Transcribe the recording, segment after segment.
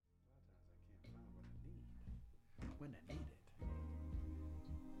gonna need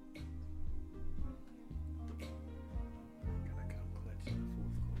it. Gotta come clutch in the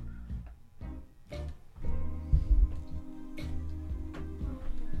fourth quarter.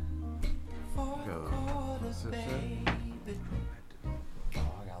 Sip, sip. Oh,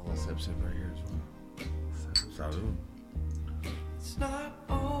 I got a little sip right here as well. Salud. It's not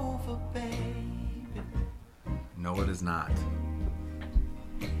over, baby. No, it is not.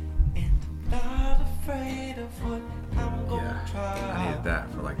 And I'm not afraid of what I'm gonna try. I needed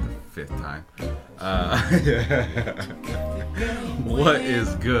that for like the 5th time. What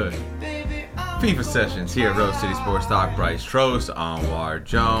is good? FIFA sessions here at Rose City Sports Talk. Bryce Trost, Anwar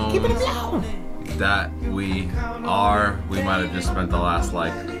Jones. Keep it down. That we are. We might have just spent the last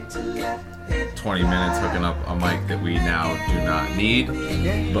like 20 minutes hooking up a mic that we now do not need.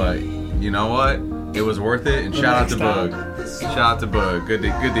 But you know what? It was worth it. And shout out to Bug. Shout out to Bug. Good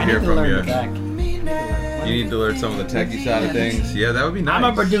to hear from you. You need to learn some of the techie side of things. Yeah, that would be nice. I'm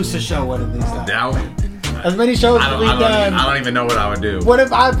gonna produce a show one of these times. As many shows as we've done. I don't even know what I would do. What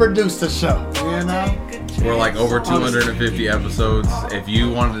if I produced a show? You know? We're like over 250 episodes. If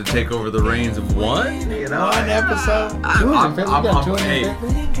you wanted to take over the reins of one, you know, One episode. I'm 250? hey,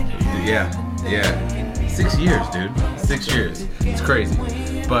 yeah. 6 years, dude. 6 years. It's crazy.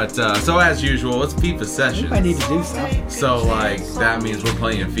 But so as usual, it's FIFA sessions. I need to do something. So like that means we're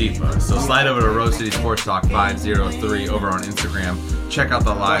playing FIFA. So slide over to Rose City Sports Talk 503 over on Instagram. Check out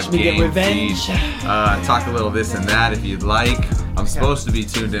the live Watch me get game revenge. feed. Talk a little this and that if you'd like. I'm supposed to be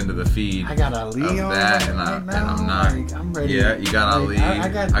tuned into the feed. I got Ali of on that, right and now. I'm not. Like, I'm ready. Yeah, you got Ali. I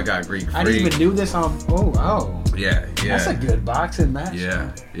got Greek Freak. I didn't even do this on. Oh. Yeah. That's a good boxing match.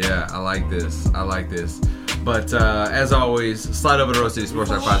 Yeah. I like this. But as always, slide over to Rose City Sports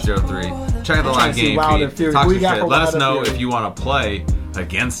Talk 503. Check out the live game feed. Talk to shit. Let us know if you want to play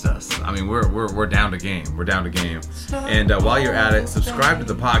against us. I mean, we're down to game. We're down to game. And while you're at it, subscribe to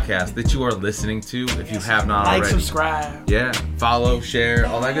the podcast that you are listening to if you have not Like, already. subscribe. Yeah, follow, share,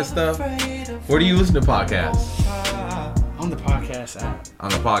 all that good stuff. Where do you listen to podcasts? On the podcast app. On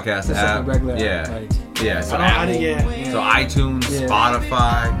the podcast Just app. like the regular yeah. app, like- Yeah. So I Apple. yeah. So iTunes, Yeah.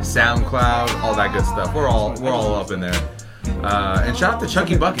 Spotify, SoundCloud, all that good stuff. We're all up in there. And shout out to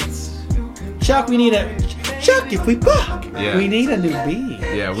Chucky Buckets. Chuck, we need a Chuck. If we buck, Yeah. we need a new beat.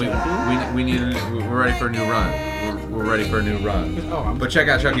 Yeah, we need. We're ready for a new run. We're ready for a new run. But check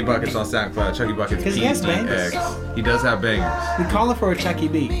out Chucky Buckets on SoundCloud. Chucky Buckets 'Cause he has bangers. PEX. He does have bangers. We calling for a Chucky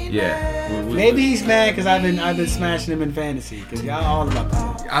beat. Yeah. Maybe he's mad because I've been smashing him in fantasy because y'all all about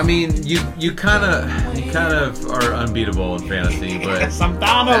that. I mean, you kind of are unbeatable in fantasy, but Some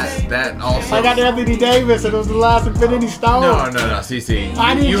Thanos. that also. I got Anthony Davis and it was the last Infinity Stone. No, CC.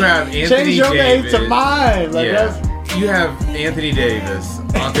 I need you have change Anthony your name Davis. to mine. Like Yeah. that's You have Anthony Davis,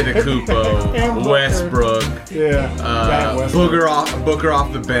 Antetokounmpo, And Booker. Westbrook, yeah. Booker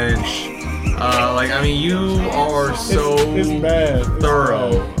off the bench. You are so it's bad. It's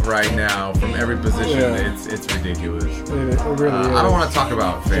thorough bad. right now from every position. Yeah. It's ridiculous. It really is. I don't want to talk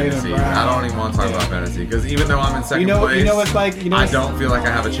about fantasy. Jaylen Brown. I don't even want to talk about fantasy because even though I'm in second place, You know what's like. I don't feel like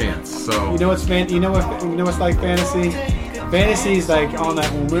I have a chance. So You know what's like fantasy? Fantasy is like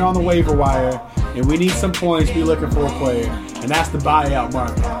when we're on the waiver wire and we need some points. We're looking for a player, and that's the buyout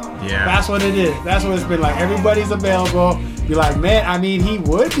market. yeah, That's what it is. That's what it's been like. Everybody's available. Be like, man. I mean, he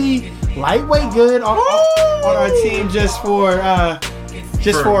would be lightweight good on our team just for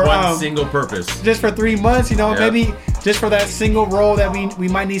one single purpose. just for 3 months. You know, Yep. maybe just for that single role that we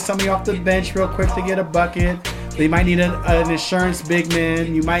might need somebody off the bench real quick to get a bucket. You might need an insurance big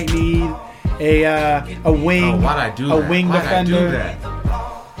man. You might need a wing. Oh, why'd I do a that? wing Why'd I do defender. that?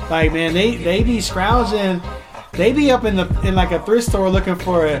 Like, man, they be scrounging. They be up in like a thrift store looking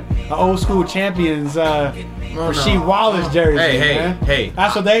for a old school champions Rasheed Wallace jersey. man. Hey.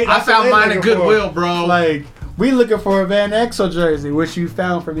 That's what they. I That's what found they mine at looking for. Goodwill, bro. Like, we looking for a Van Exel jersey, which you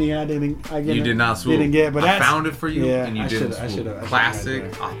found for me. You did not swoop. Didn't get, but I that's, found it for you, yeah, and you I didn't should've- I swoop. should've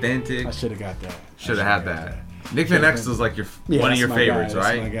Classic, got that. authentic. I should have got that. Should have had that. Nick Van Exel is like one of your favorites, That's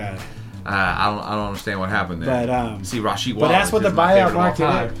right? my guy. I don't understand what happened there. But see, Rasheed Wallace. but that's what is the my buyout favorite of all market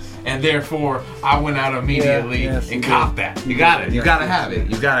time. is. And therefore, I went out immediately Yeah, yes, and you copped did. that. You got it. You Yeah, gotta yes, have you it.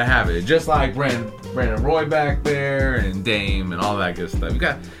 did. You gotta have it. Just like Brandon Roy back there and Dame and all that good stuff. You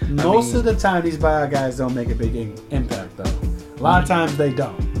got Most of the time, these buyout guys don't make a big impact, though. A lot of times they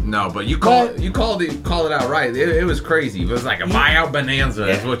don't. No, but you called it out right. It was crazy. It was like a buyout bonanza,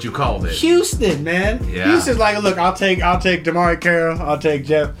 is what you called it. Houston, man. Yeah. Houston's like, look, I'll take DeMar Carroll. I'll take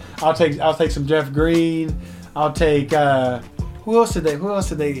some Jeff Green. I'll take Who else did they?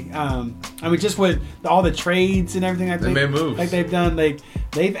 I mean, just with all the trades and everything they made moves. like they've done.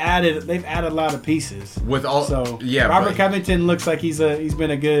 They've added a lot of pieces. With all, so yeah, Robert Covington looks like he's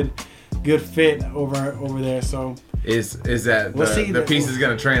been a good fit over there. So is that the piece is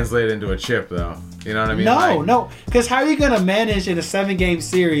going to translate into a chip though? You know what I mean? No, because how are you going to manage in a 7-game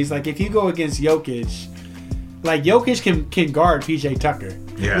series? Like if you go against Jokic, like Jokic can guard PJ Tucker.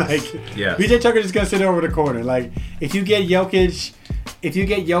 Yeah, PJ Tucker is going to sit over the corner. Like if you get Jokic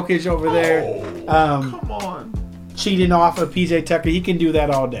over there, come on, cheating off of PJ Tucker, he can do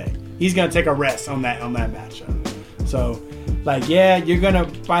that all day. He's going to take a rest on that matchup. So, like, yeah, you're going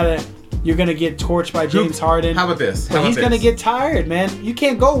to get torched by James Harden. How about this? But he's going to get tired, man. You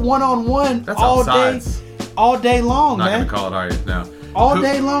can't go one-on-one all day long, man. Man. Not going to call it Harden, no. All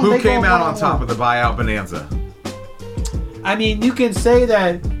day long. Who came out on top of the buyout bonanza? I mean, you can say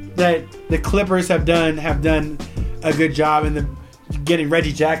that the Clippers have done a good job in getting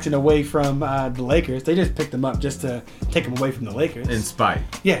Reggie Jackson away from the Lakers. They just picked him up just to take him away from the Lakers. In spite.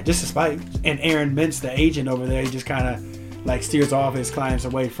 Yeah, just in spite. And Aaron Mintz, the agent over there, he just kind of like steers all of his clients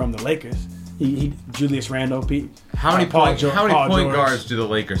away from the Lakers. He Julius Randle, How many point guards do the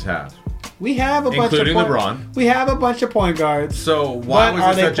Lakers have? We have a bunch including LeBron. We have a bunch of point guards. So why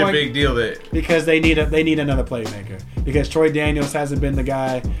was it such a big deal that? Because they need another playmaker. Because Troy Daniels hasn't been the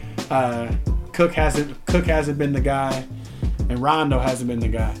guy, Cook hasn't been the guy, and Rondo hasn't been the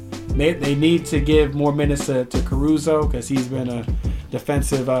guy. They need to give more minutes to Caruso because he's been a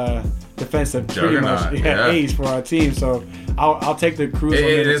defensive pretty much ace for our team. So I'll take the Caruso.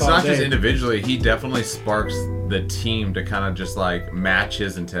 It's not just individually. He definitely sparks the team to kind of just like match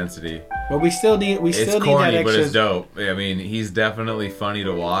his intensity. But we still need corny, that extra. But it's dope. I mean, he's definitely funny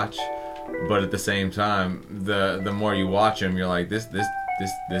to watch. But at the same time, the more you watch him, you're like, this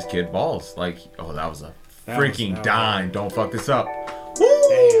kid balls. Like, oh, that was a freaking dime. Don't fuck this up.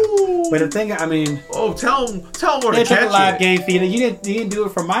 Damn. But the thing, I mean, tell him where to catch it. Check the live game feed. You didn't do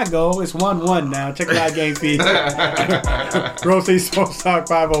it for my goal. It's 1-1 now. Check the live game feed. Rose Sports Talk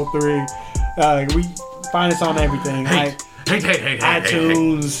 503. We find us on everything. Hey,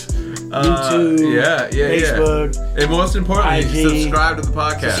 iTunes, YouTube, Facebook, and most importantly, IG, subscribe to the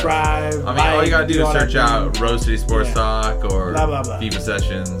podcast. Subscribe. I mean, all you gotta do is search out Rose City Sports Talk or FIFA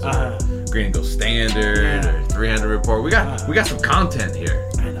Sessions, or Green and Gold Standard, or 300 Report. We got some content here.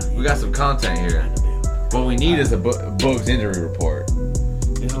 We got some content here. What we need is a Bugs injury report.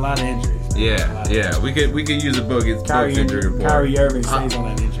 There's a lot of injuries. Yeah. We could use a Bugs injury report. Kyrie Irving stays on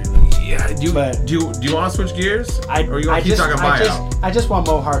that injury list. Yeah. Do you want to switch gears? Or you want to keep talking buyout? I just want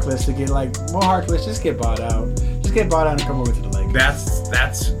Mo Harkless to get just get bought out. Just get bought out and come over to the Lakers.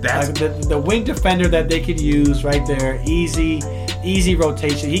 That's like the wing defender that they could use right there. Easy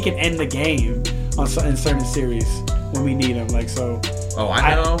rotation. He can end the game in certain series when we need him. Like so. Oh,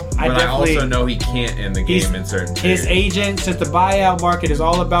 I know. But I also know he can't end the game in certain series. His agent, since the buyout market is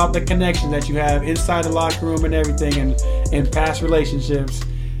all about the connection that you have inside the locker room and everything, and past relationships.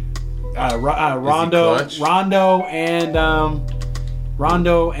 Rondo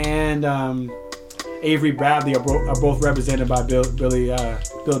and Avery Bradley are both represented by Bill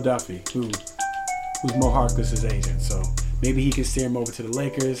Duffy, who's Mo Harkless' agent. So maybe he can steer him over to the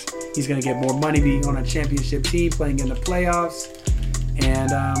Lakers. He's gonna get more money being on a championship team, playing in the playoffs.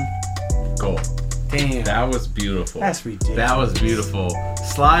 And goal. Damn. That was beautiful. That's ridiculous. That was beautiful.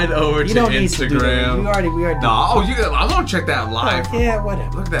 Slide over to Instagram. We already. I'm gonna check that live. Yeah,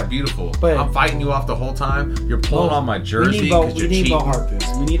 whatever. Look at that beautiful. But I'm fighting you off the whole time. You're pulling on my jersey because you're cheating. We need Mo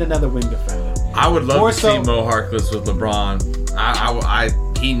Harkless. We need another wing defender. I would love to see Mo Harkless with LeBron.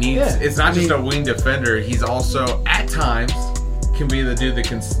 He needs. Yeah, it's not just a wing defender. He's also at times can be the dude that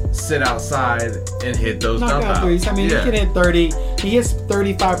can sit outside and hit those dump outs. Threes. I mean, he can hit 30. He hits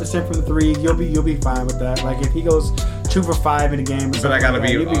 35% from the three. You'll be fine with that. Like if he goes 2 for 5 in a game. But I gotta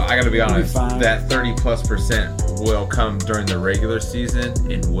be honest. That 30+% will come during the regular season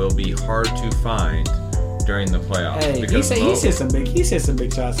and will be hard to find during the playoffs. Hey, he's hit some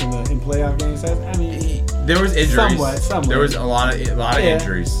big shots in playoff games. I mean, there was injuries. Somewhat. There was a lot of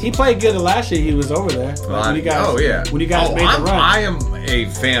injuries. He played good the last year he was over there. When you guys made the run. I am a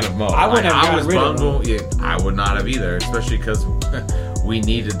fan of Mo. I would not have either, especially because we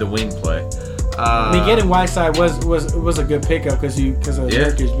needed the wing play. I mean, getting Whiteside was a good pickup because of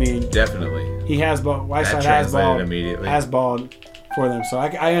Nurkic being definitely. He has ball. Whiteside has balled for them, so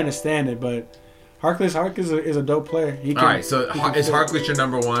I understand it, but. Harkless is a dope player. All right, so is Harkless your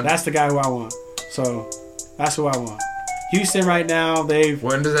number one? That's the guy who I want. So that's who I want. Houston right now,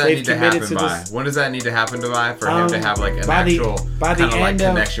 When does that they've need to committed happen to by? this. When does that need to happen for him to have like an by the actual kind of like end of-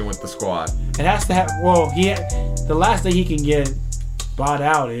 connection with the squad? It has to have. Well, the last thing he can get bought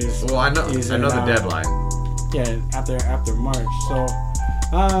out is. Well, I know the deadline. Yeah, after March. So,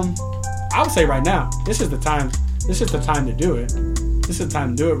 I would say right now, this is the time. This is the time to do it. This is the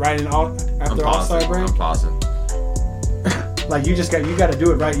time to do it right after All-Star break. I'm pausing. Like you got to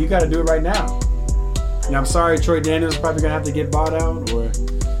do it right. You got to do it right now. And I'm sorry, Troy Daniels is probably gonna have to get bought out, or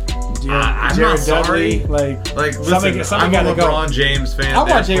I'm Jared not sorry. Dudley. Like listen, somebody I'm a gotta go. LeBron James fan. I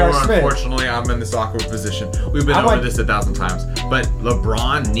want J.R. therefore, Smith. Unfortunately, I'm in this awkward position. We've been over this 1,000 times, but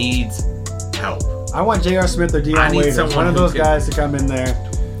LeBron needs help. I want J.R. Smith or I Deion need Waiters, someone one of who those can- guys to come in there.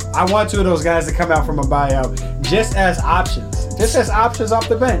 I want two of those guys to come out from a buyout, just as options off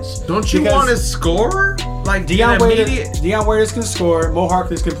the bench. Don't you Because want a scorer? Like Deion immediate. Waiters can score. Mo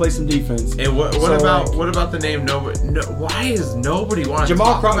Harkless can play some defense. And what So, about the name? Why is nobody want to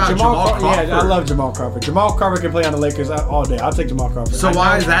Jamal talk Crawford? about Crawford. Crawford? Yeah, I love Jamal Crawford. Jamal Crawford can play on the Lakers all day. I'll take Jamal Crawford. So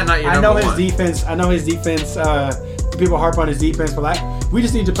why is that not your I know number his one? defense. I know his defense. People harp on his defense, but we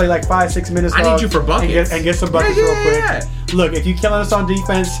just need to play like 5-6 minutes. I need you for buckets. and get some buckets real quick. Yeah. Look, if you're killing us on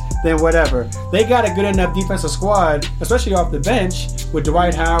defense, then whatever. They got a good enough defensive squad, especially off the bench with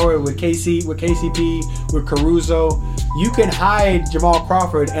Dwight Howard, with KCP, with Caruso. You can hide Jamal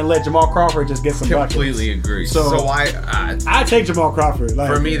Crawford and let Jamal Crawford just get some buckets. Completely agree. So I take Jamal Crawford.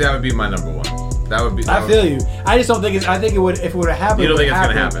 Like, for me, that would be my number one. I feel you. I just don't think it's. I think it would. If it would have happened, You don't it think would it's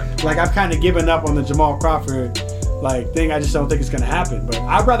gonna happen. happen? Like I've kind of given up on the Jamal Crawford thing. I just don't think it's gonna happen. But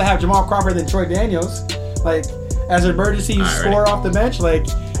I'd rather have Jamal Crawford than Troy Daniels. Like as an emergency scorer off the bench. Like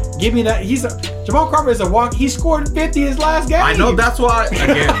give me that. Jamal Crawford is a walk. He scored 50 his last game. I know that's why.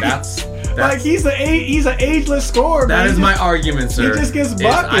 Again, that's like he's an ageless scorer. That man. is my argument, sir. He just gets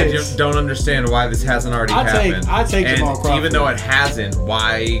I buckets. just don't understand why this hasn't already happened. I take and Jamal Crawford. even though it hasn't,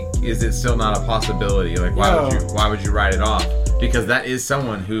 why is it still not a possibility? Like why would you write it off? Because that is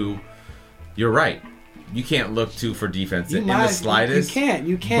someone who, you're right. You can't look to for defense in the slightest.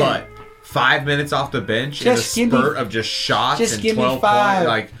 You can't. But 5 minutes off the bench Just in give a me- spurt of just shots just and give me 12 5. points.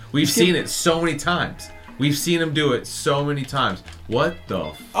 Like we've Just seen give- it so many times. We've seen him do it so many times. What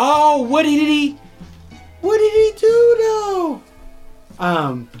the? Oh, what did he do though?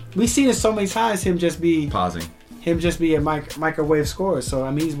 We've seen it so many times. Him just be a microwave scorer. So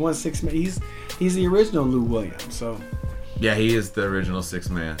I mean, he's 1-6. He's the original Lou Williams. So Yeah, he is the original sixth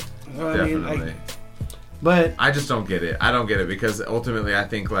man. I mean, Definitely. but I just don't get it. I don't get it because ultimately I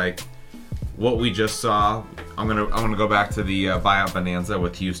think like what we just saw. I'm gonna go back to the buyout bonanza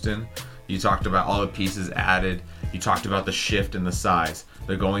with Houston. You talked about all the pieces added. You talked about the shift in the size.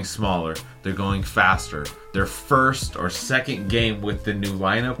 They're going smaller. They're going faster. Their first or second game with the new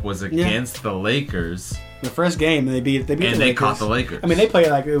lineup was against the Lakers. the first game they beat the Lakers. They caught the Lakers. I mean, they played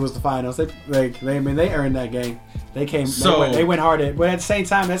like it was the finals. They earned that game. They came. They went hard at. But at the same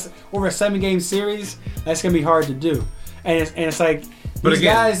time, that's over a 7-game series. That's gonna be hard to do. And it's like But these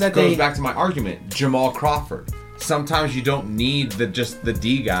again, guys that goes back to my argument. Jamal Crawford. Sometimes you don't need just the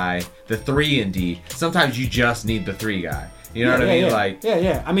D guy, the 3 and D. Sometimes you just need the 3 guy. You know what I mean? Yeah. Like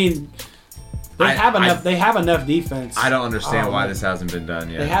yeah. I mean, they have enough. They have enough defense. I don't understand why this hasn't been done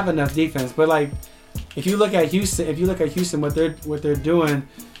yet. They have enough defense, but like, if you look at Houston, what they're doing,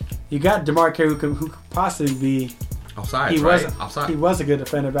 you got DeMar Carey who could possibly be. Offside, Offside. He was a good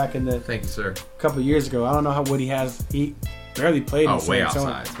defender back in the. Thank you, sir. Couple of years ago, I don't know what he has. He barely played in San Antonio.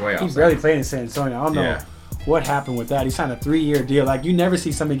 Way outside. He barely played in San Antonio. I don't know what happened with that. He signed a 3-year deal. Like you never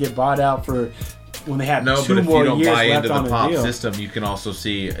see somebody get bought out for when they have 2 more years left on the deal. No, but if you don't buy into the pop system, you can also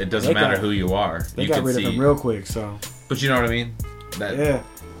see it doesn't matter who you are. They got rid of him real quick. So. But you know what I mean? Yeah.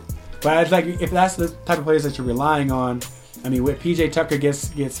 But it's like if that's the type of players that you're relying on, I mean, when PJ Tucker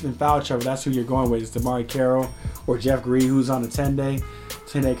gets in foul trouble, that's who you're going with. It's DeMar Carroll or Jeff Green, who's on a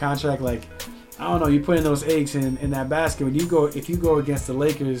 10-day contract. Like, I don't know. You put in those eggs in that basket. If you go against the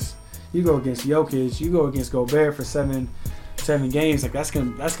Lakers, you go against Jokic, you go against Gobert for seven games. Like that's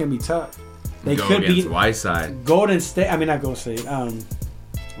gonna be tough. They could beat Whiteside. Golden State. I mean, not Golden State. I don't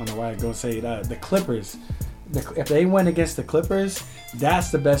know why I go say the Clippers. If they win against the Clippers,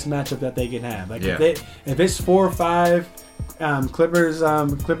 that's the best matchup that they can have. Like if it's 4 or 5 Clippers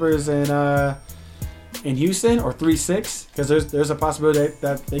in Houston, or 3-6, because there's a possibility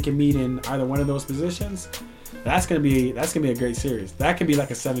that they can meet in either one of those positions. That's gonna be a great series. That could be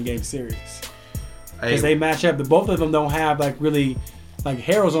like a 7-game series because they match up. Both of them don't have like really like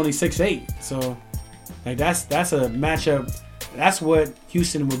Harrell's only 6'8", so like that's a matchup. That's what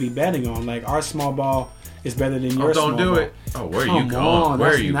Houston would be betting on. Like our small ball is better than your small ball. Don't do it. Oh, where are you going?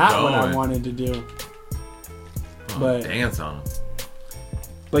 Where are you going? That's not what I wanted to do. But dance on him.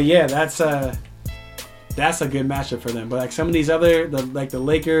 But yeah, that's a good matchup for them. But like some of these other, the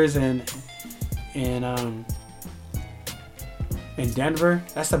Lakers and Denver,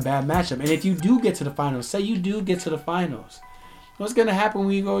 that's a bad matchup. And if you do get to the finals, say you do get to the finals, what's gonna happen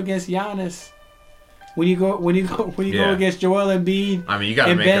when you go against Giannis? When you go against Joel Embiid? I mean, you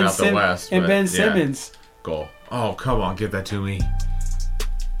gotta make it out the West. And but, Ben yeah. Simmons. Goal. Oh, come on, give that to me.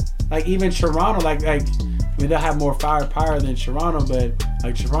 Like even Toronto, like I mean, they'll have more firepower than Toronto, but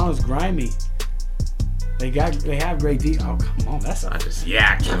like Toronto's grimy. They have great D. Oh come on, that's I just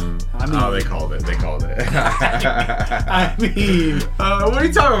yacked him. I mean- Oh, they called it. I mean, what are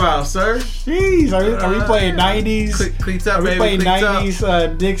you talking about, sir? jeez, are we playing 90s? Cleats up, Are we baby. playing cleats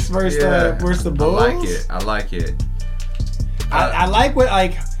up. 90s Knicks versus the Bulls? I like it. I like what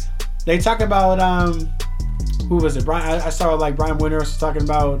like they talk about. Who was it? Brian. I saw like Brian Winters was talking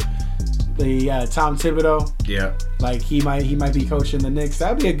about the Tom Thibodeau. Yeah. Like he might be coaching the Knicks.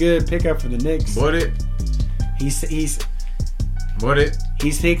 That'd be a good pickup for the Knicks. Would it? He's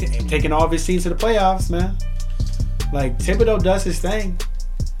taking all of his teams to the playoffs, man. Like Thibodeau does his thing.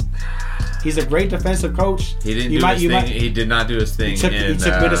 He's a great defensive coach. He didn't do his thing. He did not do his thing. He took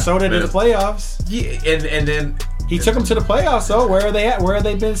Minnesota to the playoffs. Yeah, and then He took them to the playoffs. So where are they at? Where have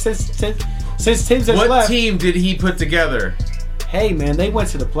they been since Tibbs has what left? team did he put together? Hey man, they went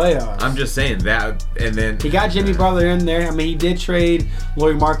to the playoffs. I'm just saying that, and then He got Jimmy Butler in there. I mean, he did trade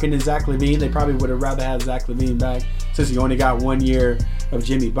Lauri Markkanen and Zach LaVine. They probably would have rather had Zach LaVine back since he only got 1 year of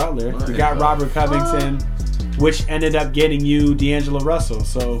Jimmy Butler. You got Robert Covington, which ended up getting you D'Angelo Russell.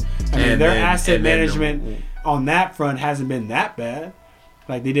 So, I mean, their asset management on that front hasn't been that bad.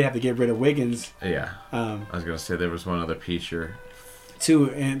 Like, they did have to get rid of Wiggins. Yeah. I was going to say there was one other piece here. To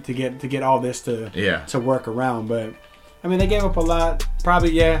get all this to work around. But, I mean, they gave up a lot.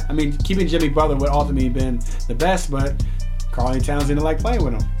 Probably, yeah. I mean, keeping Jimmy Butler would ultimately been the best, but Karl-Anthony Towns didn't like playing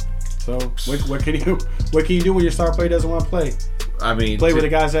with him. So what can you do when your star player doesn't want to play? I mean, Play with the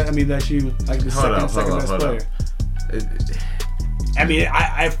guys that you like the second best player. I mean,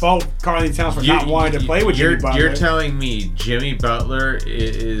 I fault Karl-Anthony Towns for not wanting to play with Jimmy Butler. You're telling me Jimmy Butler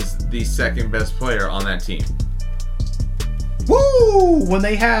is the second best player on that team? Woo! When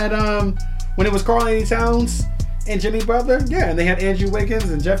they had when it was Karl-Anthony Towns and Jimmy Butler, yeah, and they had Andrew Wiggins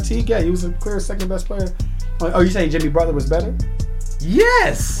and Jeff Teague, yeah, he was a clear second best player. Oh, you saying Jimmy Butler was better?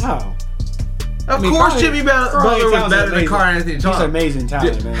 Yes. Oh. Of course, Jimmy Butler was better than Karl-Anthony Towns. He's amazing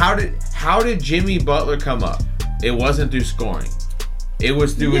talent, man. How did Jimmy Butler come up? It wasn't through scoring. It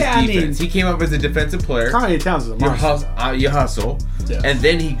was through his defense. He came up as a defensive player. Karl-Anthony Towns is a monster. You hustle, and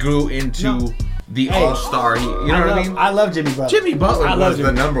then he grew into the all-star. You know what I mean? I love Jimmy Butler. Jimmy Butler was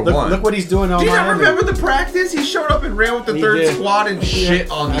the number one. Look what he's doing on Do you Miami. remember the practice? He showed up and ran with the third squad and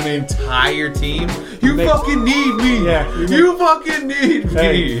shit on the entire team. You fucking need me. Yeah, you fucking need me.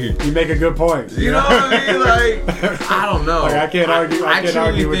 Hey, you make a good point. You know what I mean? Like, I don't know. Like, I can't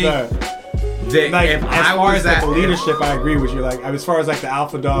argue with that. Like, if as I far was as the leadership, I agree with you. Like, as far as like the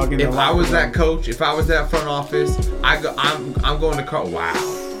alpha dog, and if I was that coach, if I was that front office, I'm going to call.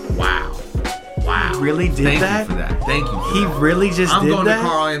 Wow. He really did Thank that? you for that. Thank you. For He that. really just I'm did going that? to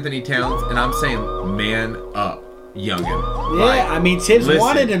Karl-Anthony Towns, and I'm saying, man up, youngin. Yeah, Like, I mean, Tibbs listen,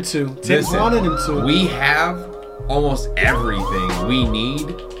 wanted him to. Tibbs wanted him to. We have almost everything we need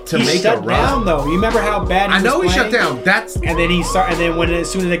to he make shut a run. down though. You remember how bad he I know was he playing? shut down. That's And then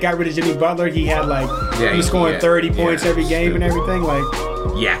as soon as they got rid of Jimmy Butler, he had like he was scoring 30 points every game and everything. Like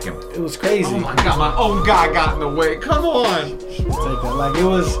yak him. it was crazy. Oh my god, my own guy got in the way. Come on. Take that. Like it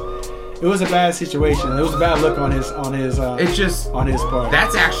was a bad situation. It was a bad look on his It's just on his part.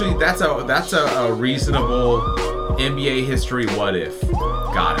 That's a reasonable NBA history what if.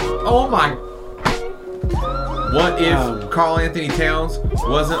 Got him. Oh my. What if Karl-Anthony Towns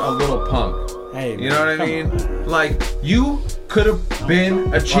wasn't a little punk? Hey, you know what I come mean? on. Like you could have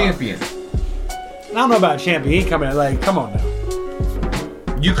been a champion. I don't know about champion. He ain't coming. Like, come on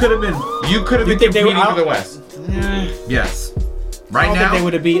now. You could have been. You could have been competing for the West. Yes. Right now, I don't think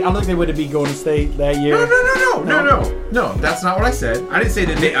they would have beat Golden State that year. No. That's not what I said. I didn't say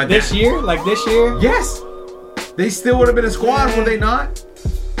that. This year. Yes. They still would have been a squad, would they not?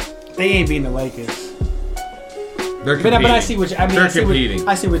 They ain't beating the Lakers. They're competing. But I see what They're competing.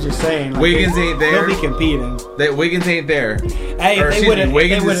 I see what you're saying. Like Wiggins ain't there. They'll be competing. Wiggins ain't there. Hey,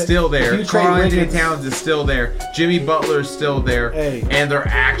 Wiggins is still there. If you trade Karl-Anthony Wiggins- Towns is still there. Jimmy Butler is still there. Hey. And they're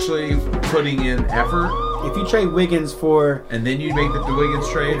actually putting in effort. If you trade Wiggins for, And then you make the Wiggins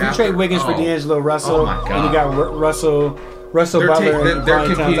trade. if you trade Wiggins for D'Angelo Russell, Oh my God. and you got Russell They're Butler, and they're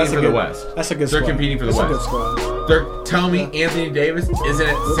Karl-Anthony Towns, competing that's a for good, the West. That's a good. They're squad. competing for the That's West. a good squad. They're telling me Anthony Davis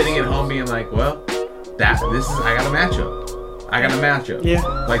isn't sitting at home being like, well, I got a matchup. Yeah.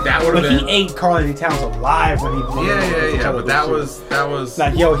 Like that would have But been. he ate Carl Anthony Towns alive when he. Yeah. But that was.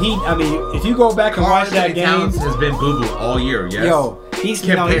 Like, yo, I mean, if you go back and watch that game, Towns has been boo boo all year. Yes. yo, he's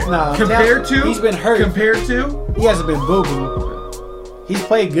compared to. He's been hurt. Compared to. He hasn't been boo boo. He's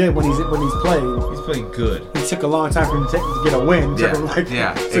played good when he's played. He's playing good. It took a long time for him to get a win. It took him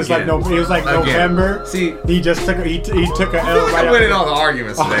since again. it was like November. See, he just took he took an I L feel like right I'm winning after. all the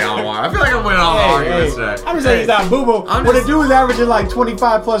arguments today. I feel like I'm winning all the arguments today. I'm just saying he's not boo boo. I'm When the just- dude was averaging like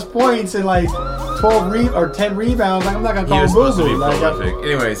 25 plus points and like 12 or 10 rebounds, like I'm not gonna He call was him boo supposed to be boo. Like prolific.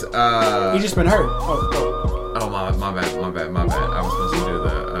 Anyways, he's just been hurt. oh my bad. I was supposed to do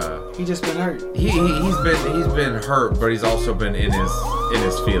the. He just been hurt. He's been hurt, but he's also been in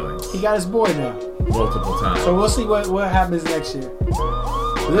his feelings He got his boy now. multiple times. So we'll see what happens next year.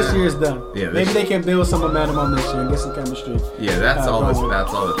 This year's done. Yeah, Maybe they can build some momentum on this year and get some chemistry. Yeah, that's all. going.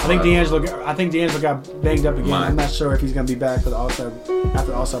 That's all. I think D'Angelo got banged up again. Mine. I'm not sure if he's gonna be back for the All-Star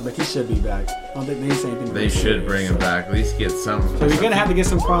after All-Star, but he should be back. I don't think they say anything. They should bring him back. At least get some. So you're gonna have to get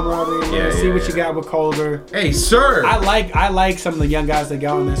some camaraderie. Yeah, see yeah, what you yeah. got with Culver. Hey, sir. I like some of the young guys that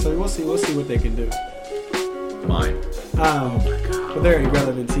got on there. So we'll see what they can do. Mine. But they're a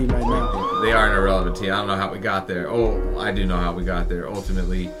irrelevant team right now. They are an irrelevant team. I don't know how we got there. Oh, I do know how we got there.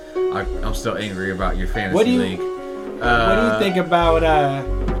 Ultimately, I'm still angry about your fantasy league. What do you think about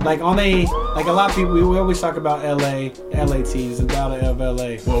like a lot of people? We always talk about LA teams and Battle of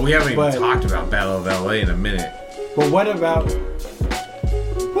LA. Well, we haven't even talked about Battle of LA in a minute. But what about?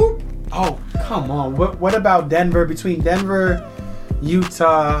 Whoop. Oh, come on! What about Denver? Between Denver,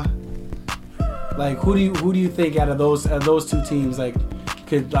 Utah, like who do you think out of those two teams like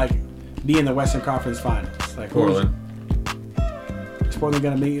could like be in the Western Conference Finals? Like Portland. Is Portland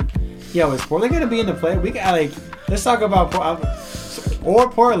gonna be? Yo, is Portland gonna be in the play? We got let's talk about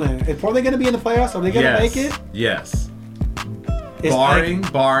Portland. Is Portland gonna be in the playoffs? Are they gonna make it? Yes. Is,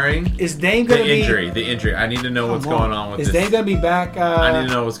 barring is Dame gonna the injury. I need to know what's going on with this. Is Dame gonna be back? I need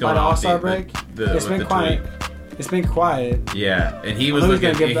to know what's going on All-Star with break. It's been quiet. It's been quiet. Yeah, and he was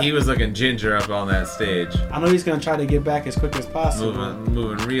looking ginger up on that stage. I know he's gonna try to get back as quick as possible.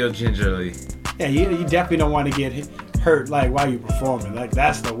 Moving real gingerly. Yeah, you definitely don't want to get hurt like while you're performing. Like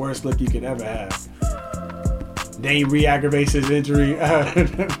that's the worst look you could ever have. Dame re-aggravates his injury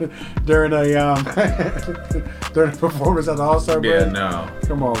during a performance at the All-Star break. Yeah, no.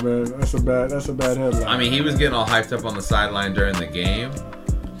 Come on, man. That's a bad headline. I mean, he was getting all hyped up on the sideline during the game.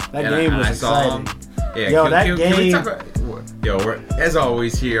 That game was exciting. Yeah, yo, can we talk about, we're as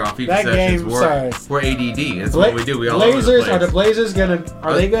always here on FIFA Sessions. We're ADD. That's what we do. We all over the place. Are the Blazers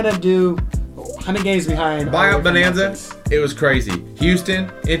are they gonna do? How many games behind? Buyout Bonanza. It was crazy.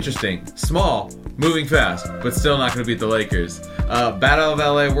 Houston, interesting, small, moving fast, but still not going to beat the Lakers. Battle of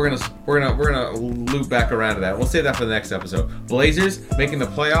LA. We're gonna loop back around to that. We'll save that for the next episode. Blazers making the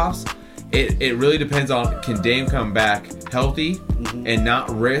playoffs. It really depends on can Dame come back healthy and not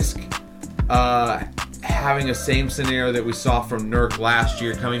risk having a same scenario that we saw from Nurk last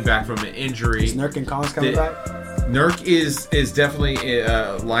year, coming back from an injury. Is Nurk and Collins coming back? Nurk is definitely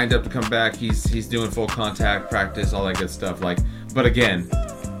lined up to come back. He's doing full contact practice, all that good stuff. But again,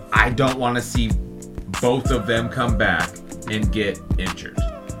 I don't want to see both of them come back and get injured.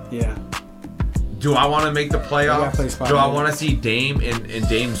 Yeah. Do I want to make the playoffs? Do I want to see Dame and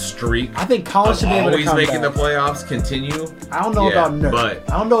Dame's streak? I think Collins should be able to come always making back. the playoffs continue. I don't know about Nurk.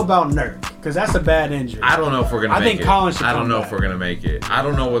 But I don't know about Nurk because that's a bad injury. I don't know if we're gonna. I think Collins should. I don't come know back. if we're gonna make it. I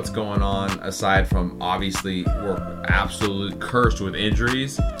don't know what's going on aside from obviously we're absolutely cursed with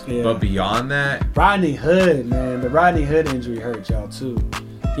injuries. Yeah. But beyond that, Rodney Hood, man, the Rodney Hood injury hurt y'all too.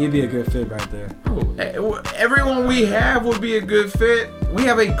 He'd be a good fit right there. everyone we have would be a good fit. We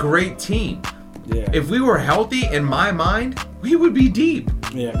have a great team. Yeah. If we were healthy, in my mind, we would be deep.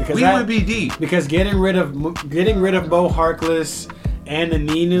 Yeah, because we would be deep. Because getting rid of Mo Harkless and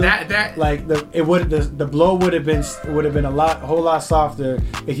Aninu, the blow would have been a whole lot softer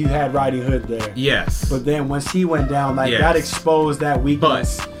if you had Rodney Hood there. Yes. But then once he went down, that exposed that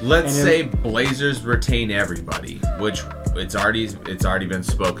weakness. But let's say Blazers retain everybody, which it's already been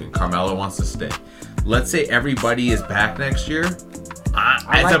spoken. Carmelo wants to stay. Let's say everybody is back next year.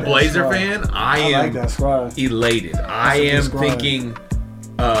 As a Blazer fan, I am like that squad. elated. I am thinking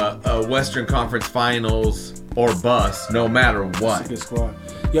a Western Conference Finals or bust, no matter what. That's a good squad.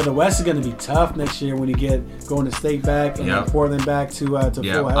 Yeah, the West is going to be tough next year when you get Golden State back and then Portland back to full health.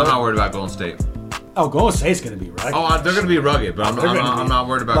 I'm not worried about Golden State. Oh, Golden State's going to be rugged. Oh, they're going to be rugged, but I'm not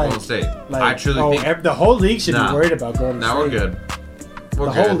worried about Golden State. I truly think the whole league should be worried about Golden State. Now we're good. The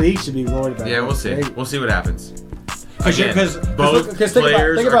whole league should be worried about. Yeah, we'll see. We'll see what happens. Because both think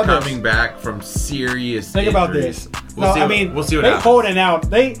players are about coming this. back from serious Think about injuries. this. We'll see what they happens. holding out.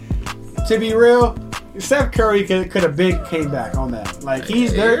 To be real, Steph Curry could have big came back on that. Like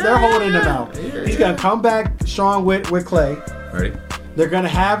they're holding him out. He's gonna come back strong with Clay. Ready? They're gonna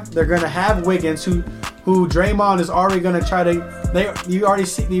have Wiggins, who Draymond is already gonna try to. You've already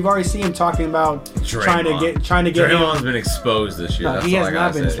seen him talking about trying to get Draymond's him. been exposed this year. That's He all has I not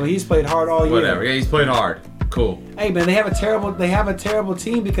gotta been. say. So he's played hard all year. Whatever. Yeah, he's played hard. Cool. Hey man, they have a terrible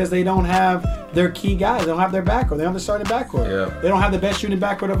team because they don't have their key guys. They don't have their backcourt. They don't have the starting backcourt. Yeah. They don't have the best shooting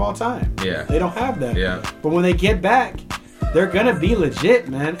backcourt of all time. Yeah. They don't have that. Yeah. But when they get back, they're gonna be legit,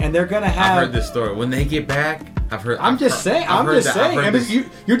 man, and they're gonna have. I've heard this story. When they get back, I'm just saying. I've heard I mean, this.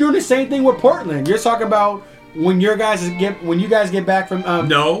 you're doing the same thing with Portland. You're talking about when you guys get back from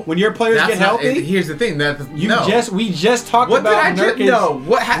No. when your players That's get not- healthy. Here's the thing. We just talked What about did I just Nurkic.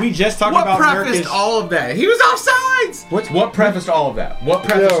 know? We just talked what about prefaced Nurkic. all of that? He was offsides. What prefaced all of that? What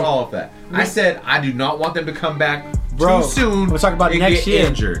prefaced Yo. all of that? I said I do not want them to come back Bro, too soon. we're talking about and next get year.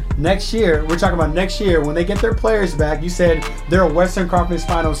 Injured. Next year, we're talking about next year when they get their players back. You said they're a Western Conference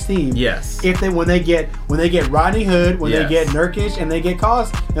Finals team. Yes. When they get Rodney Hood, when Yes. they get Nurkic, and they get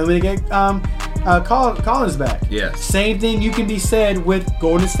Collins, and when they get Collins back. Yes. Same thing you can be said with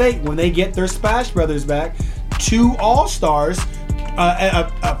Golden State when they get their Splash Brothers back, 2 All-Stars,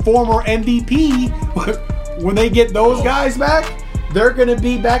 a former MVP. When they get those guys back, they're gonna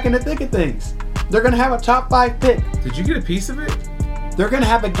be back in the thick of things. They're gonna have a top 5 pick. Did you get a piece of it? They're gonna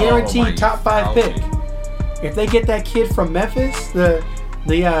have a guaranteed my top 5 God. pick. If they get that kid from Memphis, the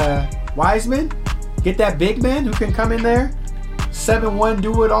Wiseman, get that big man who can come in there, 7-1,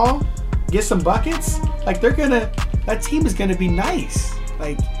 do it all, get some buckets. Like that team is gonna be nice.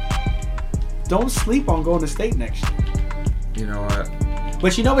 Like, don't sleep on Golden State next year. You know what?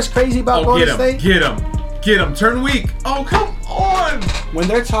 But you know what's crazy about Oh, Golden get State? Get him. Turn weak. Oh, come on. When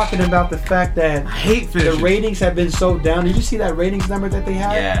they're talking about the fact that I hate the finishes. ratings have been so down. Did you see that ratings number that they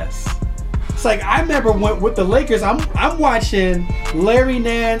had? Yes. It's like I remember with the Lakers, I'm watching Larry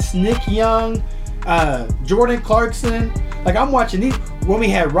Nance, Nick Young, Jordan Clarkson. Like I'm watching these when we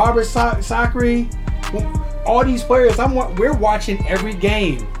had Robert Sacre, all these players. We're watching every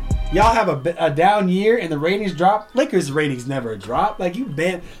game. Y'all have a down year and the ratings drop. Lakers ratings never drop. Like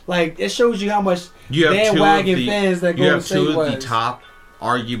it shows you how much You have bandwagon fans that you Golden have State two of was. the top,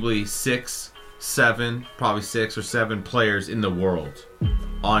 arguably 6, 7, probably 6 or 7 players in the world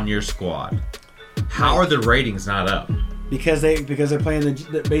on your squad. How are the ratings not up? Because they're playing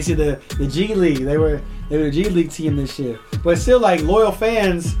basically the G League. They were the G League team this year. But still, like loyal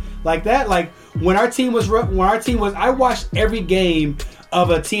fans like that. Like when our team was, I watched every game of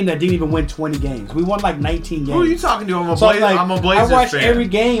a team that didn't even win 20 games. We won like 19 games. Who are you talking to? I'm a So, Blazers, like, I'm a Blazers I watched fan. every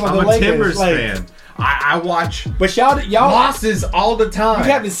game of I'm the a Lakers. Timbers Like, fan. I watch But y'all losses all the time.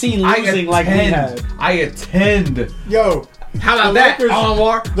 You haven't seen losing like we have. I attend. Yo, How about the that, Lakers-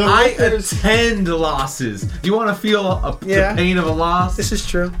 Omar? the I Lakers- attend losses. You want to feel Yeah. the pain of a loss? this is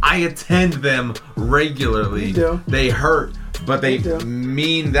true. I attend them regularly. You do. They hurt, but they You do.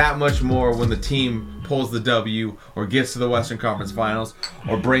 mean that much more when the team pulls the W or gets to the Western Conference Finals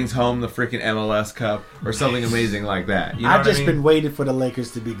or brings home the freaking MLS Cup or something amazing like that. You know I've what just I mean? been waiting for the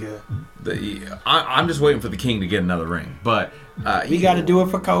Lakers to be good. I'm just waiting for the King to get another ring, but We got to do it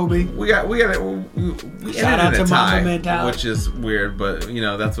for Kobe. we ended Shout out in a to tie, Mamba mentality. which is weird, but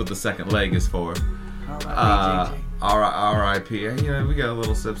that's what the second leg is for. JJ. R.I.P. You know, we got a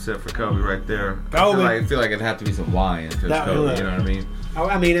little sip for Kobe right there. Kobe. I feel like it'd have to be some wine if it's That- Kobe. look. You know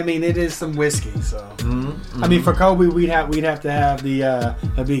what I mean? I mean, it is some whiskey. So Mm-hmm. I mean, for Kobe, we'd have to have the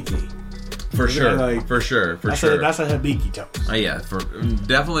Hibiki. For sure, like- for sure. That's a Hibiki toast. Yeah, for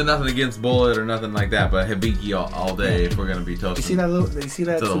definitely nothing against Bullet or nothing like that, but Hibiki all day if we're gonna be toasting. You see that little? You see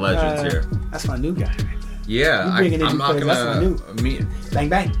that? To the legends here. That's my new guy right there. Yeah, You bringing in I'm new not players, that's gonna Bang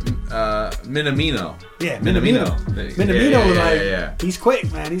bang. Minamino. Yeah, Minamino. Minamino was like, yeah. he's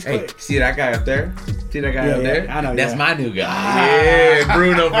quick, man. He's Hey, quick. see that guy up there? See that guy Yeah, up yeah, there? I know, That's yeah. my new guy. Ah. Yeah,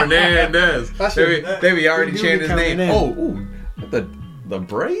 Bruno Fernandez. That's They your- be already he do chanting be his coming name. in. Oh, ooh, the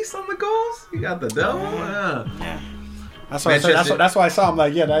brace on the goals? You got the double? Yeah. That's why. That's why I saw him.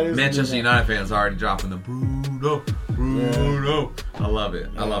 Like, yeah, that is Manchester United fans already dropping the Bruno. I love it.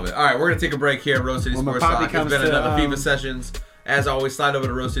 I love it. All right, we're going to take a break here at Rose City When Sports Poppy Talk. It's comes been to, another FIFA Sessions. As always, slide over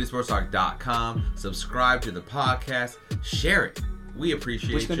to RoseCitySportsTalk.com. Subscribe to the podcast. Share it. We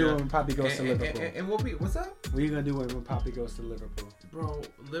appreciate What you gonna you. do when Poppy goes to Liverpool? And we'll be, what's up? What are you gonna do when Poppy goes to Liverpool? Bro,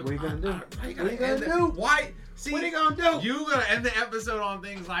 What are you gonna do? Why you What are you gotta gonna end do? it? Why? See, What are you gonna do? You gonna end the episode on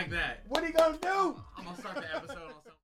things like that. What are you gonna do? I'm gonna start the episode on something.